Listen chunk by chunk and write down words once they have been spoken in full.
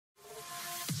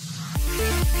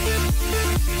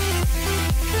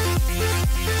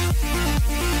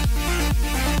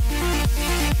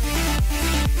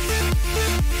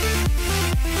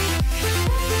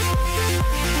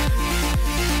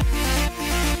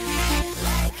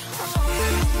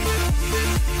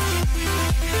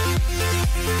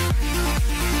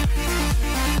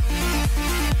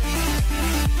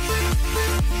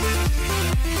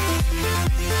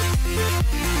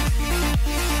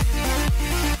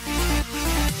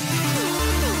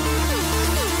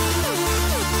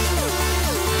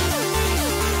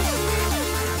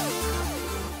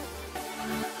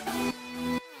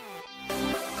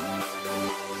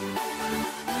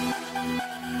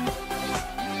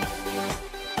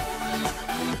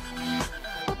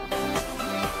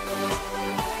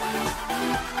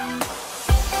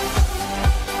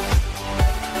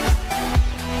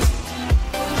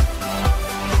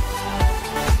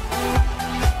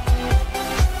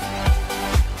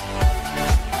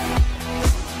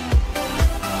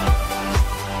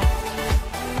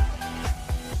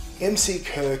MC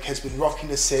KIRK has been rocking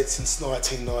the set since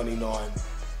 1999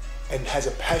 and has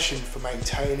a passion for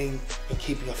maintaining and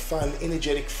keeping a fun,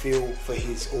 energetic feel for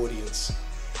his audience.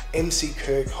 MC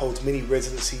KIRK holds many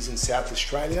residencies in South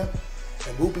Australia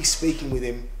and we'll be speaking with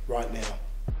him right now.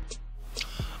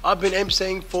 I've been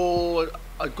MCing for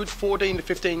a good 14 to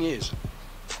 15 years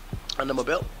under my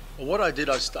belt. Well, what I did,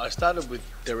 I started with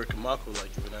Derek and Michael, like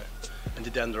you know, and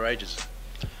did Down the Rages,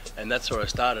 and that's where I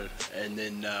started.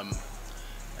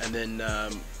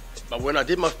 But when I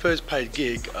did my first paid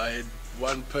gig, I had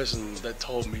one person that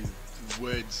told me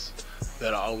words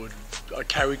that I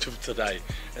carry to today,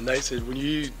 and they said, when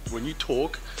you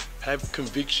talk, have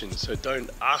conviction. So don't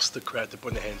ask the crowd to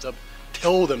put their hands up,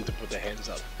 tell them to put their hands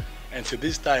up. And to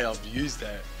this day, I've used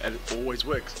that, and it always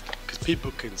works because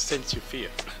people can sense your fear.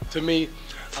 To me,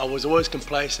 I was always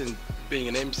complacent being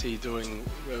an MC doing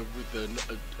with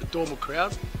a normal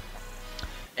crowd,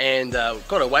 and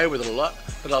got away with it a lot.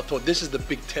 But I thought, this is the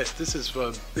big test. This is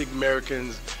for big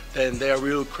Americans, and they're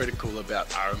real critical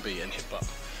about R&B and hip hop.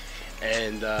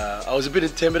 And I was a bit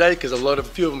intimidated because a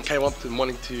few of them came up and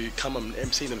wanting to come and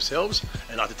MC themselves,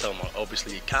 and I had to tell them,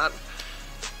 obviously you can't.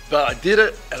 But I did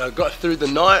it, and I got through the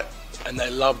night, and they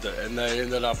loved it. And they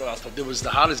ended up, I thought it was the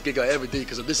hardest gig I ever did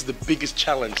because this is the biggest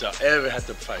challenge I ever had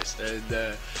to face.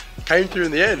 And came through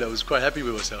in the end. I was quite happy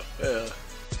with myself. Yeah.